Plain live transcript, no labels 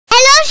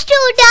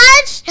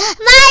students,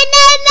 my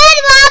name is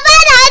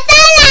Mohammed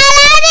Hasan.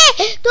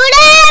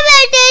 Today I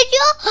will teach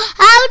you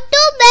how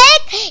to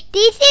make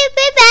TCP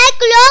bank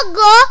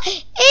logo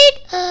in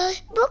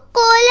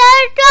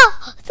Corel.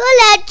 So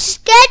let's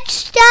get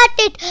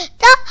started.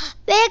 To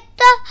make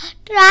the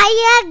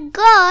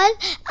triangle,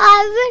 I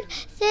will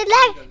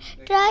select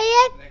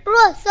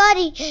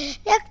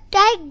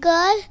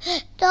rectangle.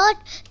 Dot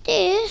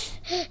this,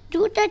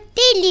 do the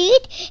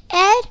delete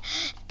and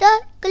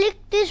click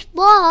this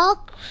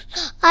box.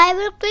 I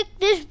will click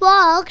this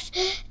box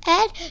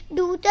and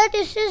do the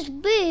this is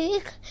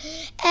big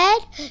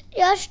and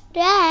just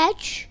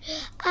stretch.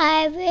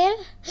 I will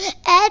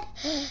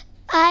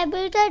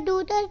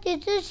do the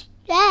this is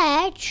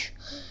stretch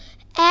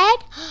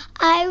and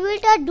I will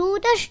do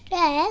the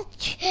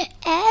stretch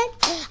and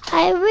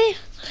I will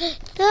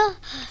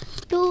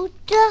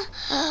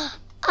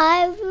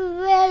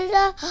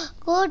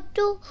go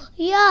to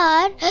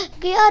your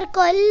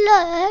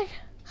color.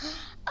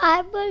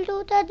 I will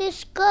do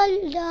this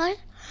color.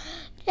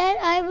 Then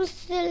I will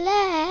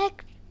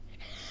select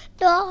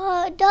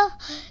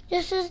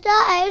this is the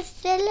I will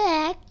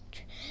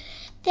select.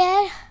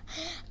 Then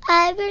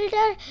I will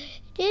do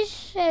this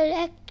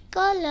select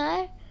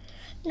color,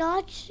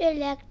 not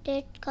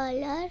selected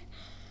color.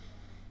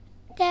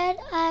 Then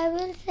I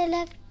will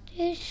select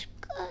this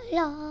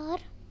color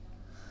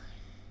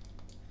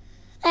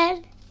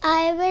and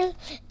I will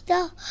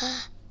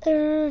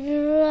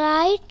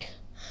right.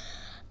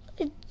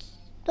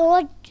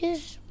 Not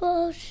this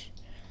mouse.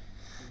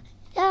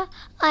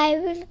 I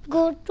will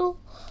go to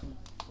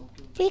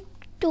pick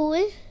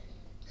tool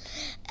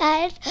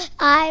and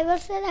I will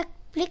select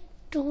pick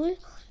tool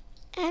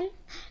and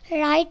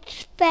write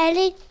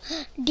spelling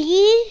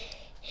D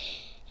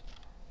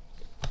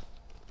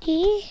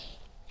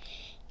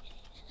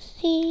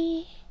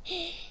C.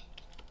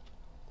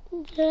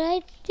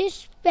 Write this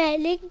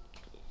spelling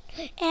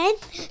and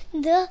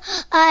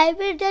I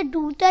will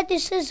do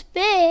this is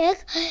big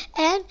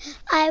and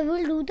I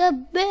will do the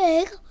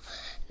big,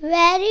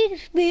 very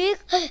big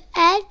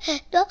and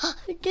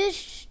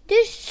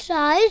this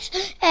size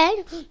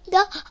and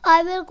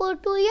I will go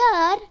to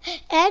here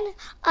and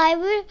I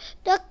will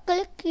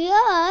click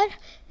here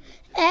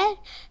and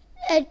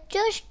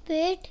adjust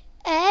it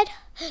and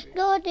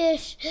do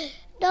this.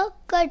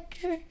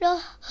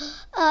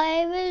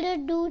 I will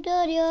do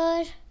the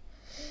here.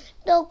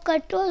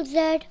 Control Z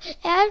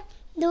and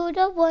do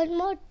the one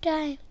more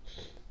time.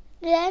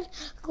 Then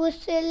go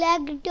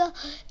select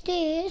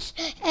this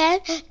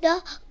and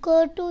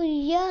go to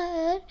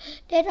here.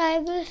 Then I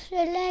will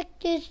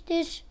select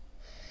this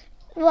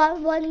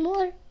one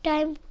more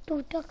time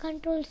to the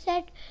Control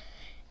Z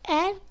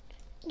and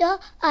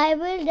I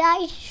will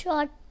right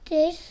short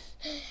this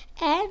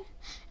and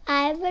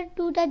I will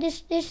do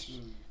this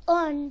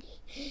only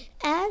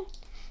and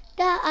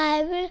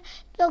I will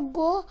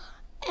go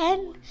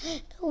and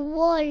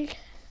world.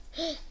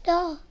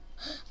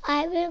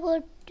 I will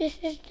go. This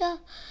is the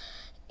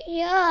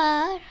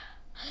here.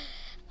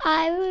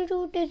 I will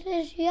do this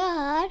is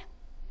here,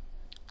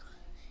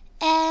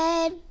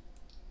 and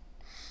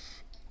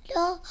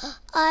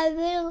I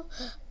will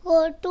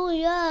go to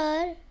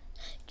here.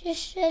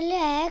 Just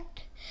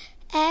select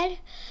and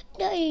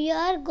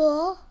here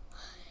go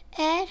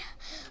and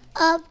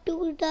up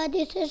to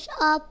this is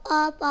up,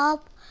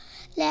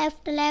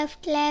 left.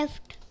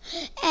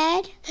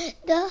 And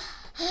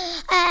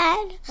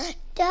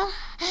the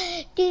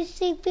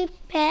TCP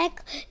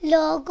pack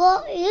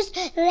logo is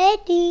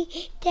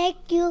ready. Thank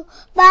you.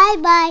 Bye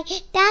bye.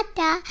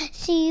 Tata.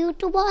 See you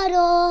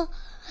tomorrow.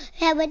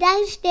 Have a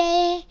nice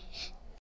day.